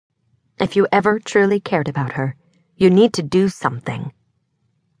If you ever truly cared about her, you need to do something.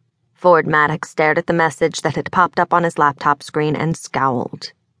 Ford Maddox stared at the message that had popped up on his laptop screen and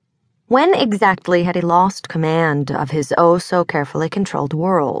scowled. When exactly had he lost command of his oh-so-carefully controlled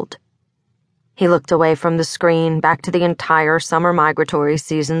world? He looked away from the screen, back to the entire summer migratory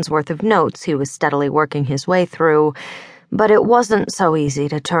season's worth of notes he was steadily working his way through, but it wasn't so easy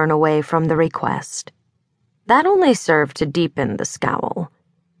to turn away from the request. That only served to deepen the scowl.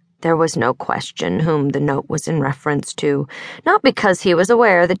 There was no question whom the note was in reference to, not because he was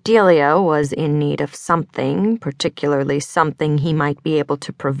aware that Delia was in need of something, particularly something he might be able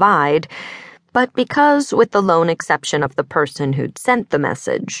to provide, but because, with the lone exception of the person who'd sent the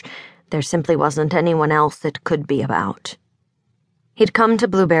message, there simply wasn't anyone else it could be about. He'd come to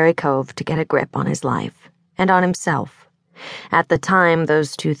Blueberry Cove to get a grip on his life, and on himself. At the time,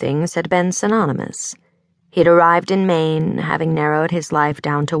 those two things had been synonymous. He'd arrived in Maine, having narrowed his life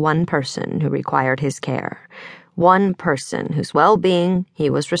down to one person who required his care, one person whose well-being he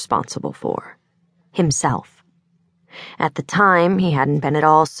was responsible for. Himself. At the time, he hadn't been at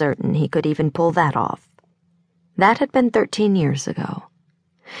all certain he could even pull that off. That had been 13 years ago.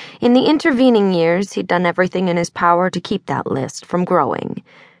 In the intervening years, he'd done everything in his power to keep that list from growing.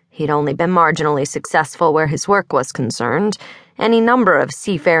 He'd only been marginally successful where his work was concerned. Any number of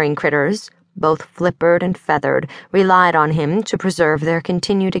seafaring critters, both flippered and feathered, relied on him to preserve their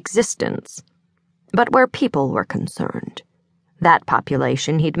continued existence. But where people were concerned, that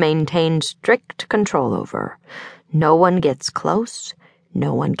population he'd maintained strict control over. No one gets close,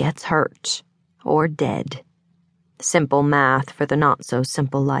 no one gets hurt, or dead. Simple math for the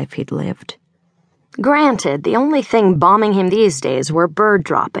not-so-simple life he'd lived. Granted, the only thing bombing him these days were bird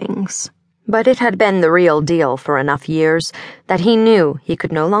droppings, but it had been the real deal for enough years that he knew he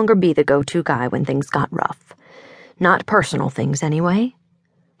could no longer be the go-to guy when things got rough. Not personal things, anyway.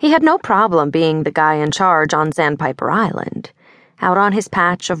 He had no problem being the guy in charge on Sandpiper Island, out on his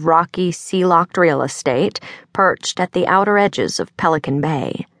patch of rocky, sea-locked real estate, perched at the outer edges of Pelican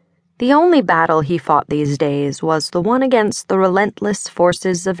Bay. The only battle he fought these days was the one against the relentless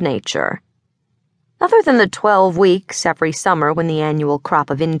forces of nature. Other than the 12 weeks every summer when the annual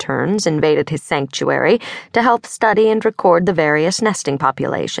crop of interns invaded his sanctuary to help study and record the various nesting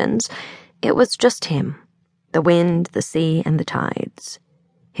populations, it was just him, the wind, the sea, and the tides.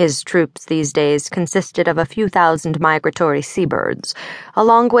 His troops these days consisted of a few thousand migratory seabirds,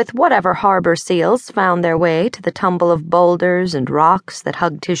 along with whatever harbor seals found their way to the tumble of boulders and rocks that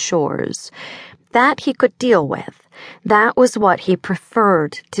hugged his shores. That he could deal with. That was what he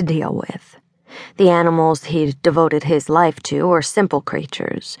preferred to deal with. The animals he'd devoted his life to were simple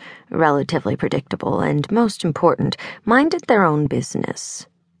creatures, relatively predictable, and, most important, minded their own business.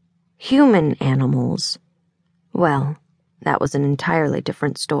 Human animals, well, that was an entirely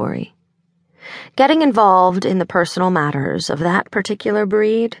different story. Getting involved in the personal matters of that particular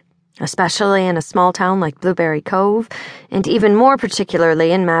breed, especially in a small town like Blueberry Cove, and even more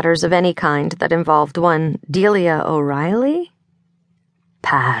particularly in matters of any kind that involved one Delia O'Reilly?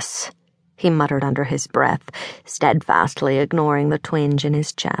 Pass, he muttered under his breath, steadfastly ignoring the twinge in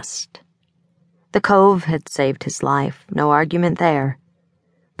his chest. The Cove had saved his life, no argument there.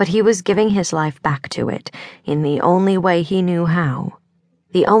 But he was giving his life back to it in the only way he knew how,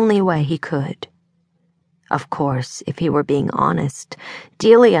 the only way he could. Of course, if he were being honest,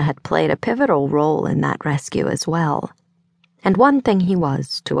 Delia had played a pivotal role in that rescue as well. And one thing he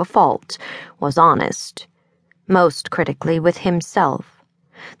was, to a fault, was honest, most critically with himself.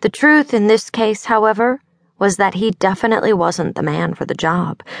 The truth in this case, however, was that he definitely wasn't the man for the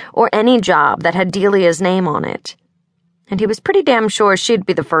job, or any job that had Delia's name on it. And he was pretty damn sure she'd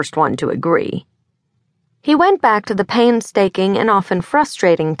be the first one to agree. He went back to the painstaking and often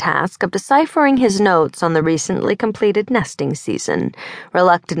frustrating task of deciphering his notes on the recently completed nesting season,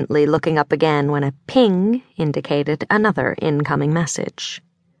 reluctantly looking up again when a ping indicated another incoming message.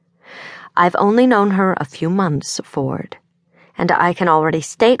 I've only known her a few months, Ford, and I can already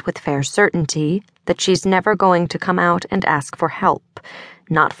state with fair certainty that she's never going to come out and ask for help,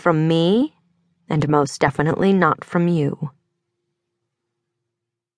 not from me, and most definitely not from you.